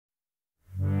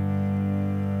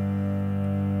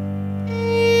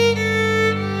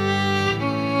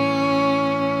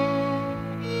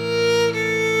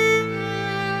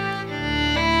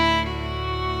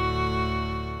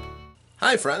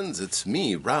Hi friends, it's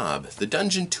me, Rob, the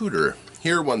Dungeon Tutor,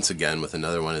 here once again with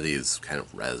another one of these kind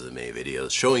of resume videos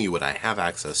showing you what I have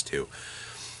access to.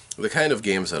 The kind of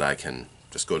games that I can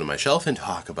just go to my shelf and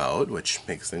talk about, which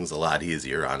makes things a lot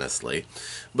easier, honestly,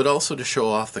 but also to show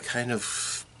off the kind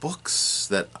of books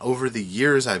that over the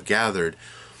years I've gathered,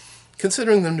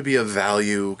 considering them to be of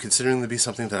value, considering them to be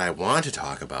something that I want to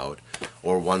talk about,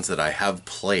 or ones that I have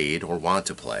played or want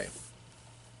to play.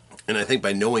 And I think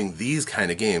by knowing these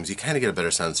kind of games, you kind of get a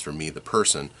better sense for me, the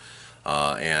person,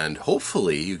 and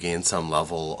hopefully you gain some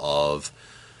level of,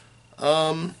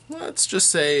 let's just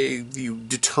say you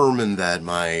determine that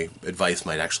my advice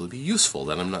might actually be useful,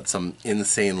 that I'm not some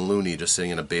insane loony just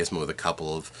sitting in a basement with a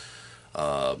couple of,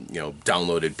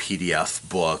 downloaded PDF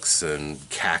books and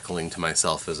cackling to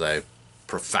myself as I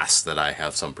profess that I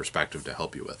have some perspective to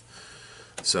help you with.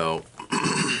 So,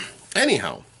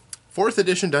 anyhow. 4th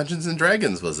edition Dungeons &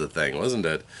 Dragons was the thing, wasn't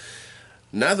it?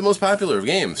 Not the most popular of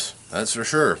games, that's for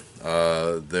sure.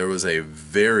 There was a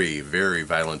very, very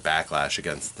violent backlash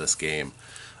against this game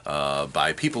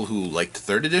by people who liked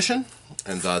 3rd edition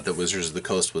and thought that Wizards of the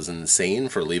Coast was insane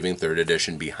for leaving 3rd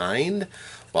edition behind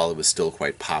while it was still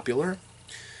quite popular.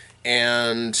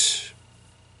 And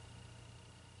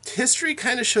history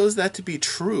kind of shows that to be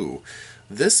true.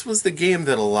 This was the game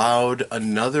that allowed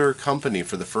another company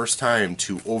for the first time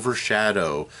to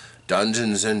overshadow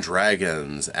Dungeons &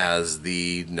 Dragons as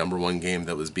the #1 game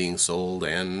that was being sold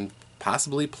and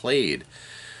possibly played.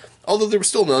 Although there were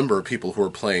still a number of people who were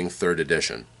playing 3rd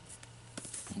edition.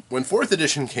 When 4th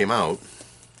edition came out,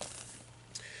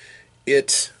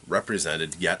 it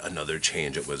represented yet another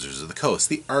change at Wizards of the Coast.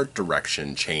 The art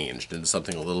direction changed into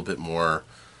something a little bit more,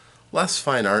 less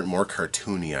fine art, more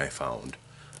cartoony, I found.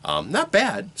 Not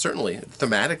bad, certainly.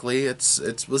 Thematically,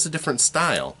 it was a different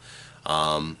style.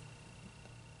 And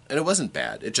it wasn't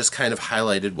bad. It just kind of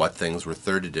highlighted what things were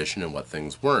 3rd edition and what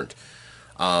things weren't.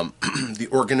 The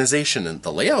organization and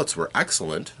the layouts were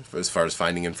excellent as far as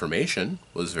finding information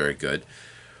was very good.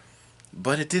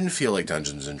 But it didn't feel like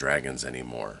Dungeons & Dragons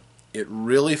anymore. It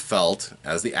really felt,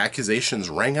 as the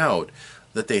accusations rang out,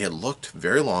 that they had looked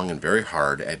very long and very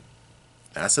hard at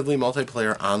massively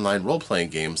multiplayer online role-playing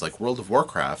games like World of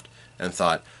Warcraft and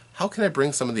thought, how can I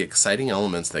bring some of the exciting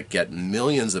elements that get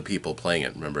millions of people playing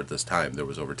it? Remember, at this time, there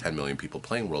was over 10 million people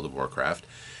playing World of Warcraft.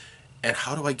 And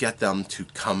how do I get them to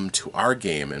come to our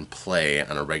game and play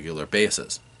on a regular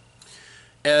basis?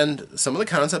 And some of the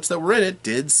concepts that were in it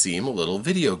did seem a little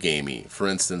video gamey. For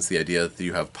instance, the idea that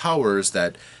you have powers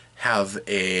that have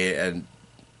an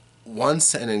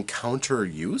once an encounter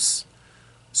use.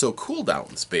 So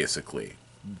cooldowns, basically.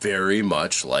 Very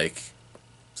much like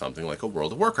something like a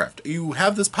World of Warcraft. You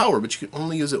have this power, but you can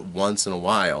only use it once in a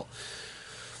while.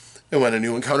 And when a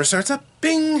new encounter starts up,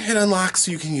 bing, it unlocks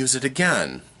so you can use it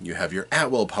again. You have your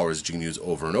at-will powers that you can use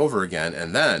over and over again,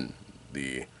 and then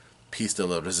the piece de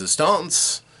la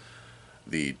resistance,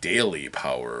 the daily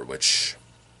power, which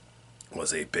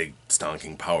was a big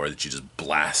stonking power that you just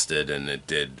blasted and it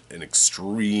did an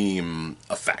extreme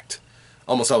effect.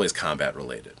 Almost always combat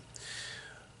related.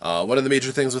 One of the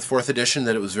major things with 4th edition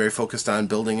that it was very focused on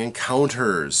building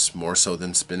encounters more so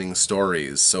than spinning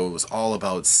stories. So it was all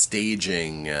about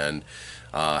staging and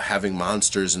having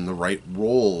monsters in the right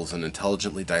roles and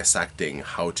intelligently dissecting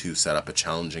how to set up a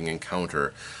challenging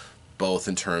encounter, both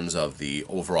in terms of the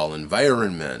overall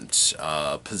environment,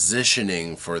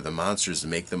 positioning for the monsters to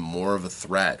make them more of a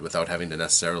threat without having to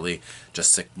necessarily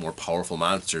just stick more powerful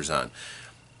monsters on.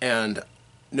 And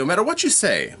no matter what you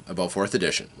say about 4th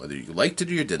edition, whether you liked it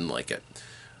or you didn't like it,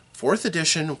 4th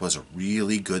edition was a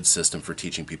really good system for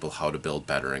teaching people how to build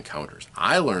better encounters.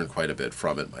 I learned quite a bit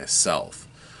from it myself.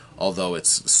 Although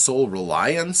its sole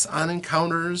reliance on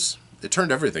encounters, it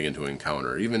turned everything into an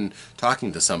encounter. Even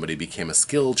talking to somebody became a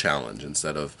skill challenge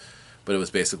but it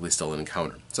was basically still an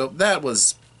encounter. So that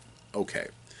was okay.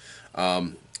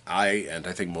 I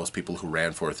think most people who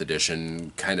ran 4th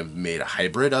edition kind of made a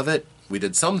hybrid of it. We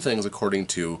did some things according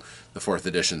to the 4th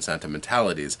edition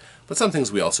sentimentalities, but some things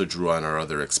we also drew on our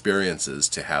other experiences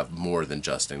to have more than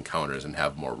just encounters and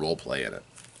have more roleplay in it.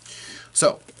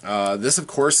 So, this of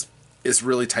course is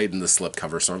really tight in the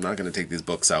slipcover, so I'm not going to take these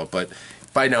books out, but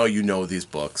by now you know these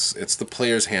books. It's the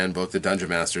Player's Handbook, the Dungeon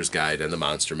Master's Guide, and the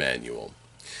Monster Manual.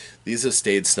 These have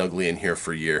stayed snugly in here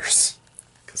for years,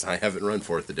 because I haven't run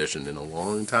 4th edition in a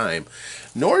long time,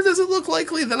 nor does it look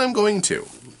likely that I'm going to.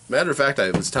 Matter of fact,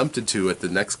 I was tempted to, at the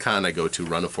next con I go to,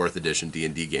 run a 4th edition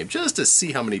D&D game, just to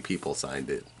see how many people signed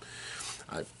it.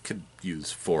 I could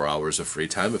use 4 hours of free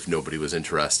time if nobody was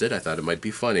interested. I thought it might be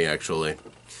funny, actually.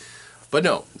 But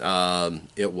no,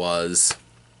 it was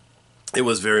it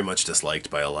was very much disliked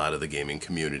by a lot of the gaming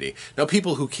community. Now,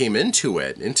 people who came into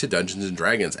it, into Dungeons and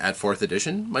Dragons at 4th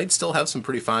edition, might still have some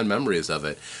pretty fond memories of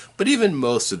it, but even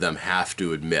most of them have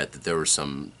to admit that there were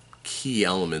some key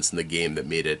elements in the game that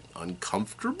made it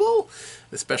uncomfortable,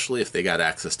 especially if they got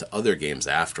access to other games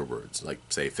afterwards, like,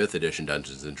 say, 5th edition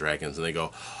Dungeons and Dragons, and they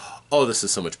go, oh, this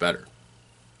is so much better.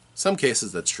 Some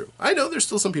cases that's true. I know there's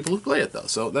still some people who play it, though,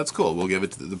 so that's cool. We'll give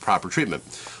it the proper treatment.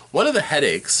 One of the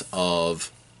headaches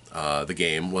of the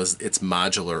game was its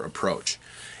modular approach.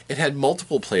 It had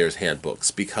multiple players' handbooks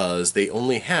because they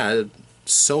only had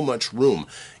so much room.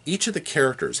 Each of the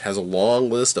characters has a long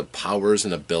list of powers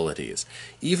and abilities.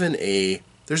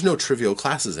 There's no trivial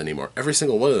classes anymore. Every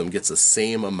single one of them gets the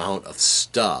same amount of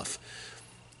stuff.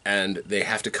 And they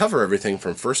have to cover everything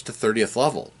from 1st to 30th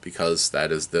level because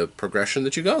that is the progression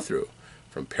that you go through.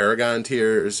 From Paragon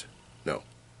tiers,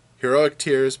 Heroic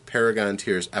tiers, Paragon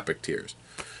tiers, Epic tiers.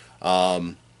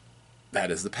 That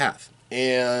is the path.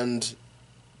 And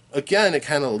again, it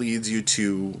kind of leads you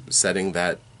to setting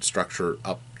that structure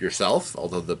up yourself,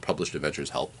 although the published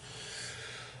adventures help.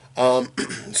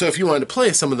 So if you wanted to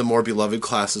play some of the more beloved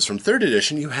classes from 3rd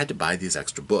edition, you had to buy these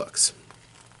extra books.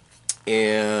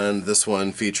 And this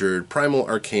one featured Primal,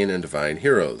 Arcane, and Divine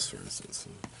Heroes, for instance.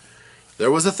 There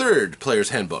was a 3rd player's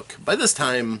handbook. By this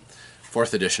time,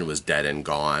 4th edition was dead and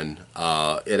gone.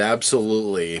 It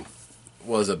absolutely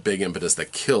was a big impetus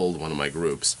that killed one of my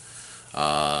groups.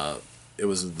 It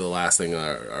was the last thing,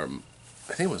 I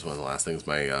think it was one of the last things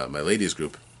my ladies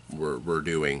group were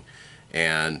doing,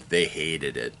 and they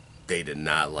hated it. They did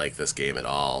not like this game at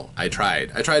all. I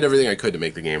tried everything I could to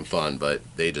make the game fun, but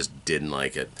they just didn't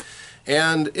like it.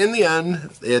 And in the end,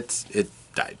 it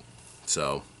died.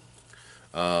 So,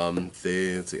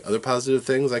 the other positive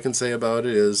things I can say about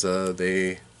it is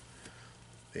they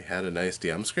had a nice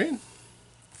DM screen.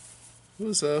 It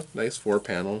was a nice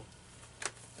 4-panel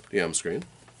DM screen.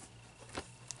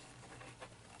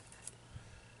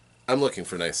 I'm looking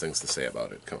for nice things to say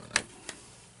about it. Come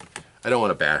on. I don't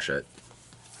want to bash it.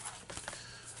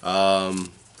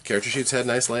 Character sheets had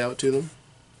nice layout to them.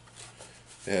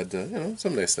 They had,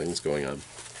 some nice things going on.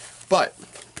 But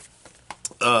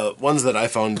ones that I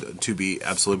found to be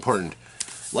absolutely important.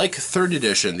 Like 3rd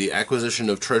edition, the acquisition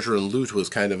of treasure and loot was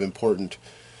kind of important.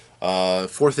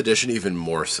 4th edition, even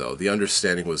more so. The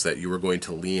understanding was that you were going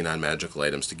to lean on magical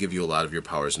items to give you a lot of your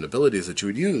powers and abilities that you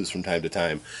would use from time to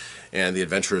time. And the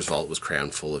Adventurer's Vault was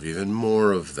crammed full of even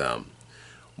more of them.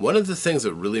 One of the things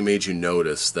that really made you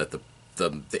notice that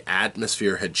the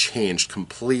atmosphere had changed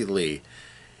completely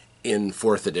in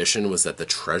 4th edition was that the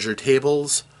treasure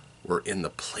tables were in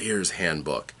the player's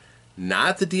handbook.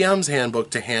 Not the DM's handbook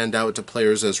to hand out to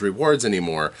players as rewards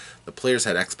anymore. The players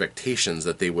had expectations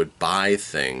that they would buy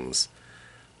things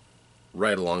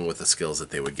right along with the skills that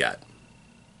they would get.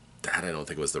 That I don't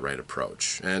think was the right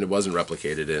approach. And it wasn't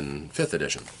replicated in 5th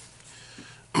edition.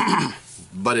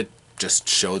 But it just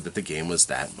showed that the game was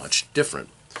that much different.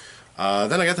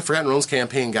 Then I got the Forgotten Realms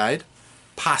campaign guide.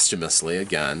 Posthumously,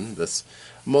 again.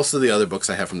 Most of the other books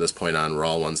I have from this point on were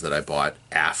all ones that I bought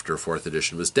after 4th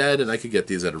edition was dead, and I could get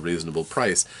these at a reasonable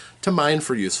price to mine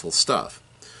for useful stuff.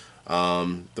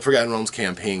 The Forgotten Realms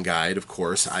campaign guide, of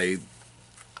course,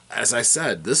 as I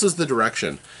said, this is the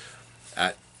direction.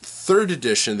 At 3rd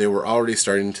edition, they were already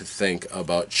starting to think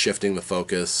about shifting the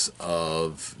focus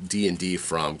of D&D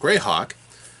from Greyhawk,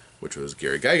 which was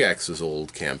Gary Gygax's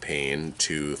old campaign,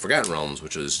 to Forgotten Realms,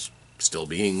 which is still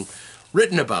being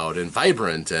written about and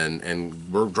vibrant, and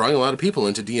we're drawing a lot of people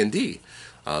into D&D.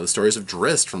 The stories of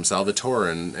Drist from Salvatore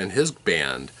and his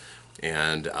band.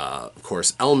 And, of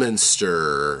course,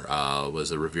 Elminster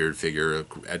was a revered figure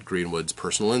at Greenwood's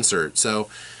personal insert. So,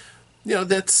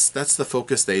 that's the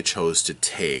focus they chose to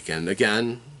take. And,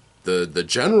 again, the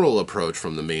general approach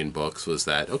from the main books was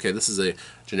that, okay, this is a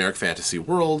generic fantasy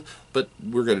world, but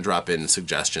we're going to drop in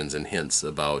suggestions and hints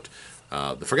about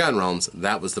the Forgotten Realms.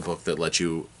 That was the book that let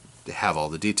you have all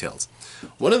the details.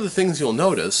 One of the things you'll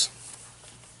notice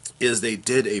is they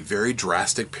did a very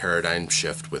drastic paradigm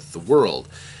shift with the world.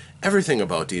 Everything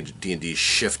about D&D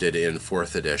shifted in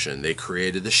 4th edition. They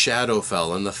created the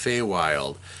Shadowfell and the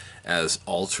Feywild as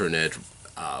alternate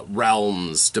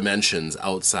realms, dimensions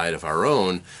outside of our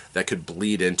own that could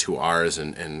bleed into ours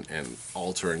and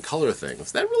alter and color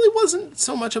things. That really wasn't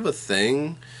so much of a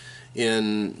thing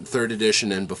in 3rd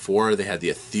edition and before. They had the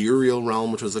ethereal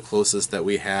realm, which was the closest that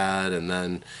we had, and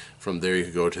then from there you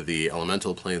could go to the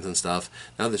elemental planes and stuff.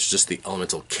 Now there's just the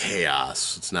elemental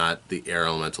chaos. It's not the air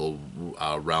elemental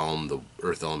realm, the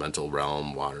earth elemental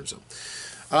realm, water. So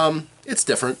it's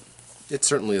different. It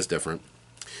certainly is different.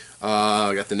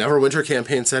 I got the Neverwinter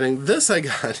campaign setting. This I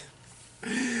got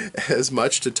as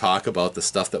much to talk about the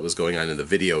stuff that was going on in the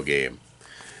video game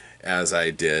as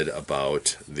I did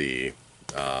about the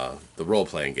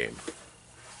role-playing game.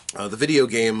 The video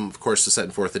game, of course, is set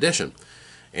in 4th edition.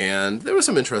 And there were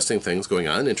some interesting things going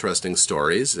on, interesting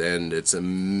stories, and it's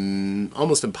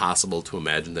almost impossible to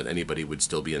imagine that anybody would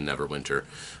still be in Neverwinter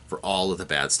for all of the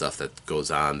bad stuff that goes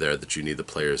on there that you need the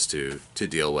players to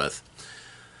deal with.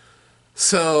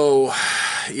 So,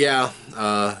 yeah,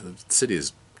 the city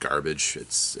is garbage.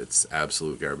 It's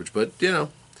absolute garbage, but, you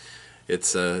know,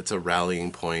 it's a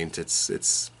rallying point. It's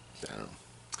I don't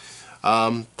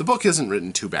know. The book isn't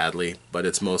written too badly, but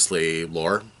it's mostly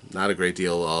lore, not a great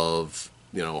deal of,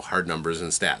 you know, hard numbers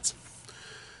and stats.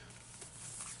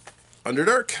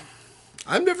 Underdark.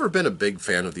 I've never been a big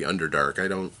fan of the Underdark.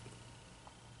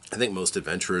 I think most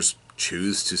adventurers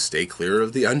choose to stay clear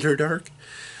of the Underdark.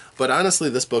 But honestly,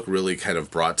 this book really kind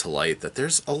of brought to light that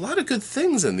there's a lot of good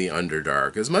things in the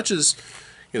Underdark. As much as,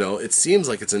 you know, it seems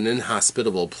like it's an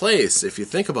inhospitable place, if you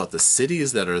think about the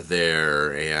cities that are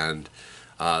there and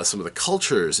some of the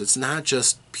cultures, it's not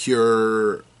just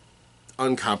pure,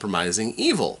 uncompromising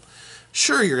evil.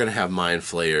 Sure, you're going to have mind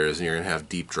flayers, and you're going to have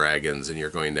deep dragons, and you're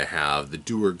going to have the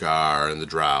Duergar and the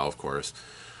Drow, of course.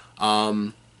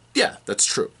 Yeah, that's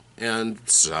true. And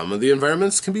some of the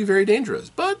environments can be very dangerous,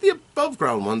 but the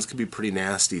above-ground ones can be pretty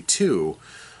nasty, too,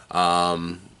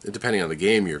 depending on the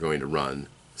game you're going to run.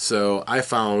 So I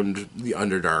found the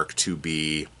Underdark to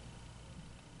be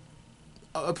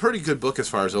a pretty good book as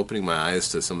far as opening my eyes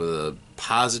to some of the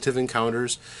positive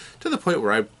encounters, to the point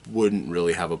where I wouldn't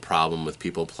really have a problem with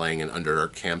people playing an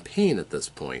Underdark campaign at this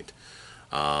point.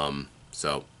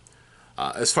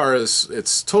 As far as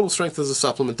its total strength as a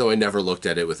supplement, though, I never looked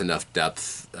at it with enough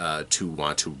depth to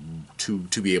want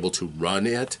to be able to run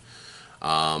it.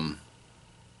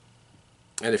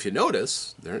 And if you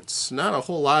notice, there's not a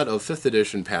whole lot of 5th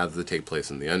edition paths that take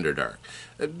place in the Underdark.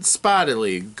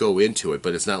 Spottedly go into it,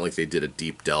 but it's not like they did a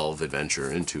deep delve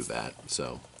adventure into that.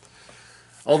 So,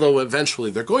 although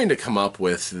eventually they're going to come up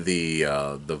with the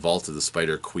Vault of the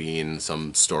Spider Queen,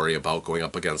 some story about going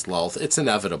up against Lolth. It's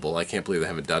inevitable. I can't believe they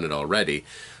haven't done it already.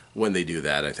 When they do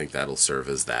that, I think that'll serve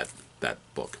as that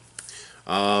book.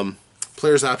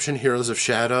 Player's Option, Heroes of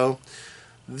Shadow.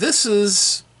 This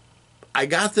is... I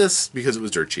got this because it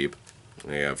was dirt cheap.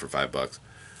 Yeah, for $5.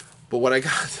 But what I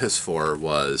got this for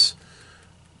was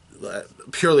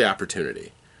purely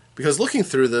opportunity. Because looking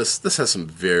through this has some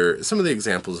of the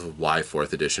examples of why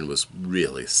 4th edition was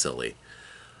really silly.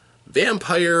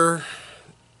 Vampire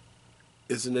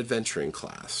is an adventuring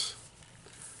class.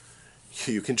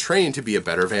 You can train to be a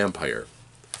better vampire.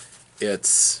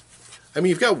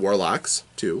 You've got warlocks,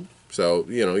 too. So,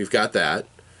 you know, you've got that.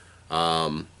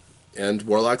 And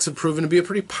warlocks have proven to be a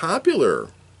pretty popular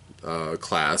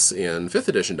class in 5th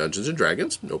edition Dungeons &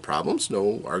 Dragons. No problems,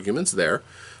 no arguments there.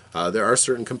 There are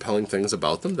certain compelling things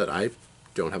about them that I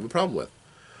don't have a problem with.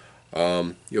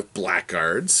 You have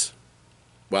blackguards.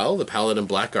 Well, the Paladin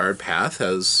Blackguard path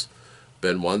has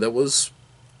been one that was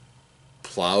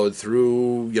plowed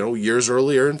through, you know, years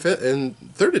earlier in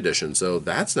 3rd edition, so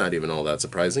that's not even all that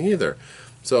surprising either.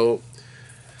 So...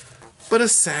 But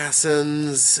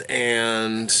assassins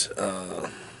and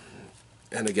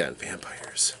again,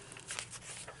 vampires.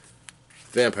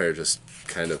 Vampire just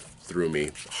kind of threw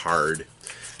me hard.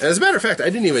 And as a matter of fact, I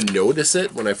didn't even notice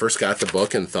it when I first got the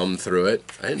book and thumbed through it.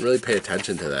 I didn't really pay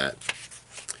attention to that.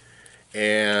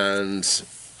 And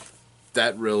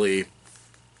that really,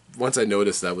 once I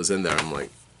noticed that was in there, I'm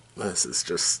like, this is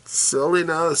just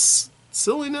silliness.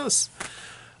 Silliness.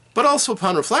 But also,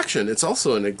 upon reflection, it's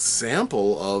also an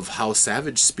example of how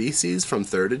Savage Species from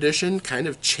 3rd edition kind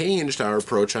of changed our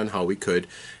approach on how we could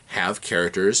have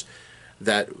characters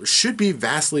that should be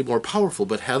vastly more powerful,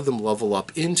 but have them level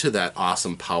up into that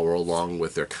awesome power along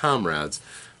with their comrades.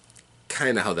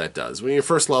 Kind of how that does. When you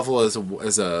first level as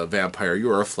a vampire,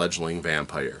 you are a fledgling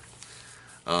vampire.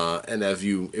 And if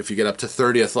you get up to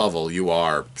 30th level, you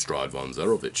are Strahd von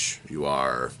Zarovich. You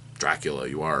are Dracula.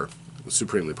 You are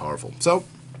supremely powerful. So...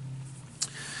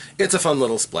 it's a fun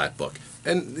little splat book.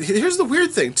 And here's the weird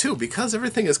thing, too. Because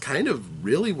everything is kind of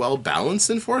really well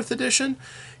balanced in 4th edition,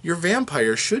 your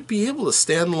vampire should be able to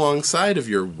stand alongside of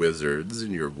your wizards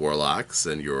and your warlocks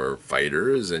and your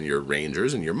fighters and your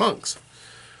rangers and your monks.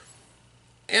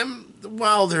 And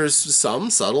while there's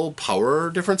some subtle power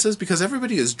differences, because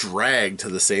everybody is dragged to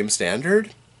the same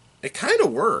standard, it kind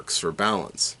of works for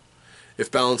balance. If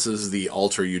balance is the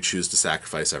altar you choose to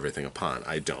sacrifice everything upon.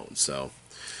 I don't, so...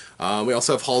 we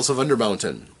also have Halls of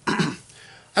Undermountain.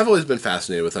 I've always been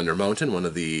fascinated with Undermountain, one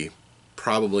of the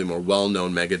probably more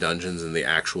well-known mega dungeons in the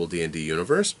actual D&D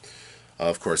universe.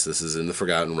 Of course, this is in the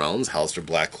Forgotten Realms, Halaster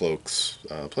Blackcloak's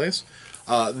place.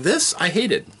 This I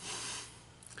hated,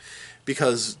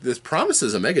 because this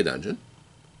promises a mega dungeon,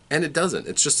 and it doesn't.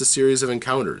 It's just a series of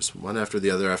encounters, one after the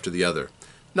other after the other.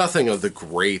 Nothing of the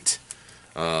great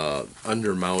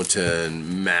Undermountain,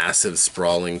 massive,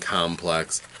 sprawling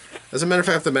complex. As a matter of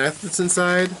fact, the map that's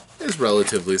inside is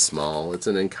relatively small. It's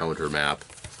an encounter map.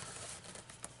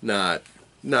 Not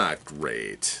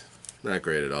great. Not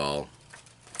great at all.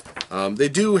 They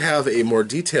do have a more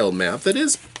detailed map that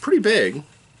is pretty big,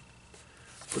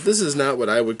 but this is not what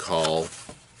I would call,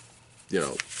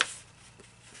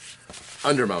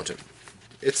 Undermountain.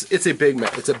 It's a big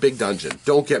map. It's a big dungeon.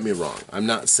 Don't get me wrong. I'm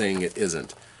not saying it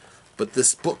isn't. But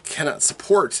this book cannot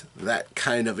support that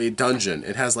kind of a dungeon.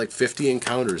 It has like 50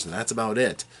 encounters, and that's about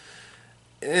it.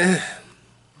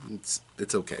 It's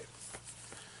okay.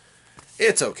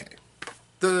 It's okay.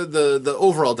 The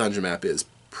overall dungeon map is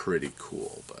pretty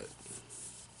cool, but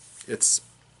it's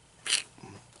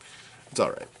all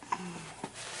right.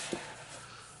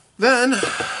 Then,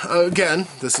 again,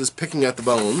 this is picking at the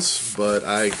bones, but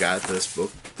I got this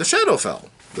book, The Shadowfell.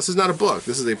 This is not a book.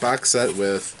 This is a box set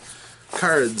with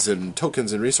cards and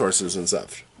tokens and resources and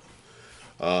stuff.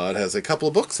 It has a couple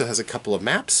of books. It has a couple of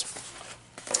maps.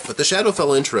 But The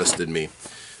Shadowfell interested me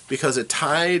because it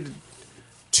tied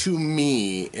to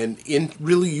me an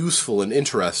really useful and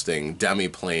interesting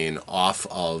demi-plane off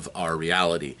of our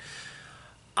reality.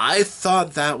 I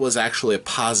thought that was actually a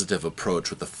positive approach,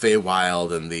 with the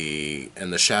Feywild and the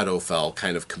Shadowfell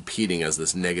kind of competing as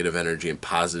this negative energy and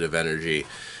positive energy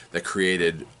that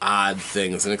created odd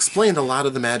things and explained a lot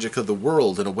of the magic of the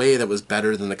world in a way that was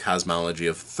better than the cosmology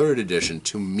of 3rd edition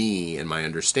to me and my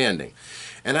understanding.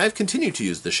 And I've continued to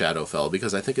use the Shadowfell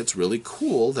because I think it's really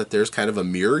cool that there's kind of a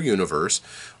mirror universe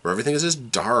where everything is just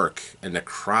dark and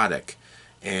necrotic,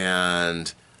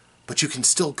 but you can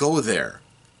still go there.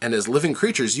 And as living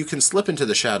creatures, you can slip into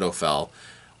the Shadowfell,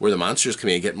 where the monsters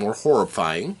can get more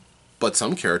horrifying, but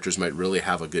some characters might really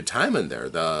have a good time in there.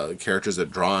 The characters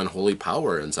that draw on holy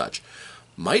power and such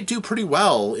might do pretty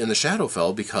well in the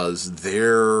Shadowfell because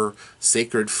their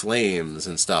sacred flames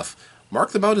and stuff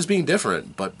mark them out as being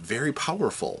different, but very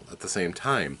powerful at the same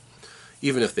time,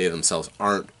 even if they themselves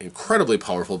aren't incredibly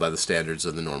powerful by the standards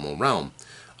of the normal realm.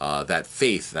 That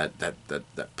faith,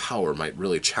 that power might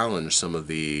really challenge some of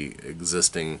the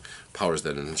existing powers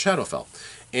that are in the Shadowfell.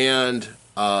 And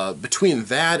between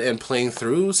that and playing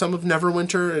through some of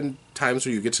Neverwinter and times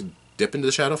where you get to dip into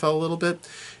the Shadowfell a little bit,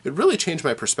 it really changed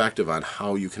my perspective on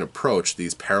how you can approach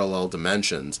these parallel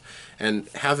dimensions and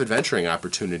have adventuring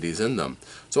opportunities in them.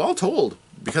 So all told,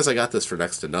 because I got this for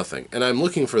next to nothing, and I'm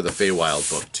looking for the Feywild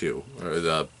book too, or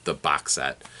the box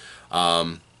set.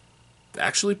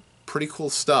 Actually, pretty cool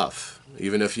stuff,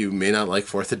 even if you may not like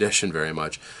 4th edition very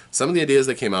much. Some of the ideas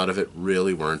that came out of it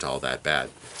really weren't all that bad.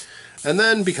 And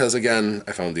then, because again,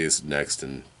 I found these next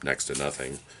to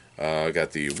nothing, I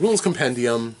got the Rules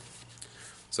Compendium,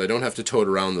 so I don't have to tote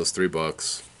around those 3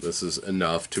 books. This is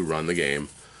enough to run the game.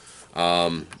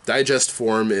 Digest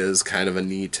form is kind of a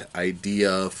neat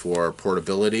idea for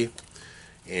portability,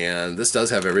 and this does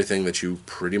have everything that you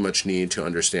pretty much need to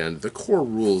understand the core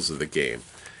rules of the game.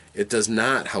 It does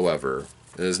not, however,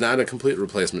 it is not a complete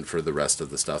replacement for the rest of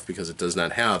the stuff, because it does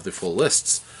not have the full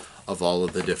lists of all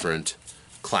of the different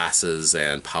classes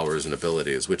and powers and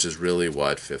abilities, which is really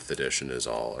what 5th edition is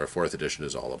all, or 4th edition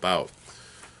is all about.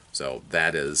 So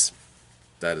that is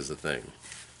the thing.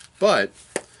 But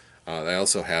I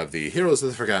also have the Heroes of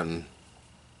the Forgotten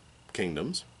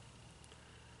Kingdoms,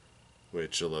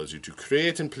 which allows you to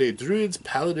create and play druids,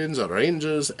 paladins,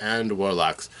 rangers, and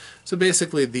warlocks. So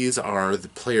basically, these are the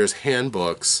player's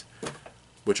handbooks,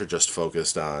 which are just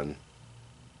focused on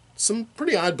some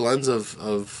pretty odd blends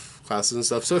of classes and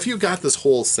stuff. So if you got this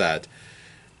whole set,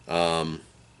 and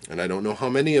I don't know how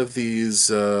many of these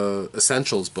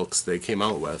Essentials books they came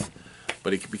out with,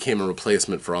 but it became a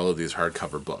replacement for all of these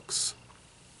hardcover books.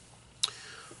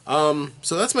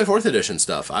 So that's my 4th edition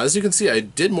stuff. As you can see, I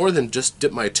did more than just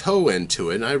dip my toe into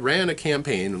it, and I ran a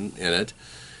campaign in it,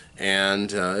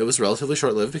 and it was relatively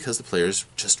short-lived because the players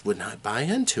just would not buy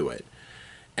into it.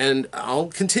 And I'll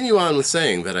continue on with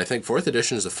saying that I think 4th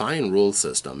edition is a fine rule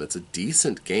system. It's a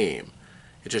decent game.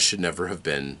 It just should never have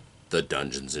been the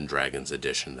Dungeons & Dragons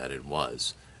edition that it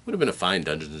was. It would have been a fine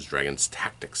Dungeons & Dragons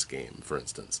tactics game, for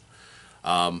instance.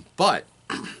 But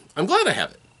I'm glad I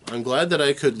have it. I'm glad that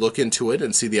I could look into it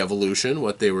and see the evolution,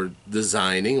 what they were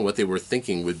designing, what they were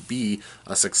thinking would be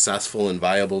a successful and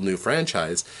viable new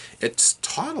franchise. It's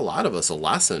taught a lot of us a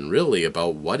lesson, really,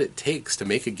 about what it takes to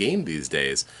make a game these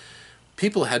days.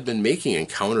 People had been making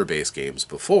encounter-based games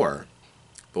before,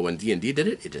 but when D&D did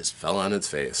it, it just fell on its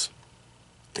face.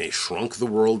 They shrunk the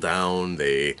world down.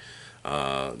 They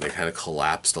kind of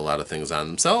collapsed a lot of things on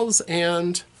themselves,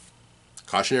 and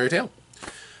cautionary tale.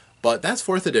 But that's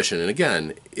 4th edition, and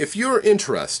again, if you're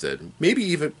interested, maybe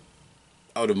even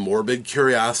out of morbid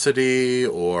curiosity,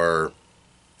 or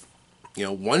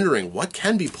wondering what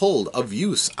can be pulled of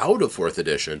use out of 4th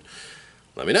edition,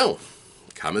 let me know.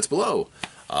 Comments below.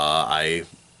 I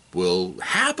will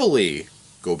happily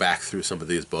go back through some of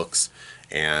these books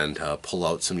and pull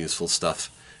out some useful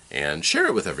stuff and share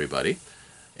it with everybody.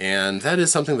 And that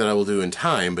is something that I will do in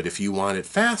time, but if you want it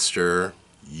faster,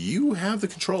 you have the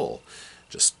control.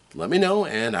 Just let me know,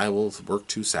 and I will work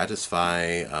to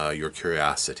satisfy your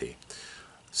curiosity.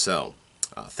 So,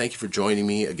 thank you for joining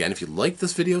me. Again, if you like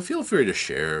this video, feel free to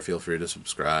share, feel free to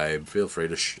subscribe, feel free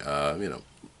to,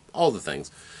 all the things.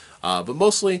 But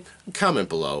mostly, comment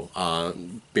below.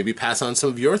 Maybe pass on some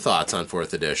of your thoughts on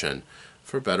 4th edition.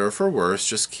 For better or for worse,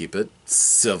 just keep it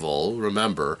civil.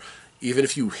 Remember, even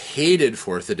if you hated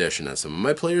 4th edition, as some of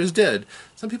my players did,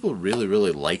 some people really,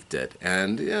 really liked it.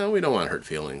 And, we don't want to hurt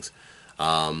feelings.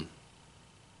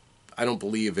 I don't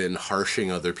believe in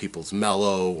harshing other people's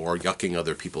mellow or yucking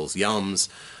other people's yums.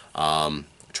 I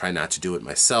try not to do it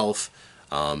myself.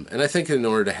 And I think in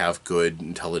order to have good,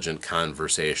 intelligent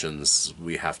conversations,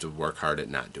 we have to work hard at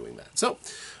not doing that. So,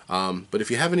 but if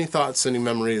you have any thoughts, any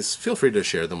memories, feel free to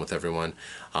share them with everyone.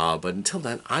 But until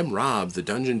then, I'm Rob, the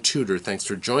Dungeon Tutor. Thanks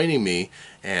for joining me.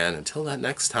 And until that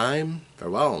next time,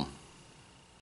 farewell.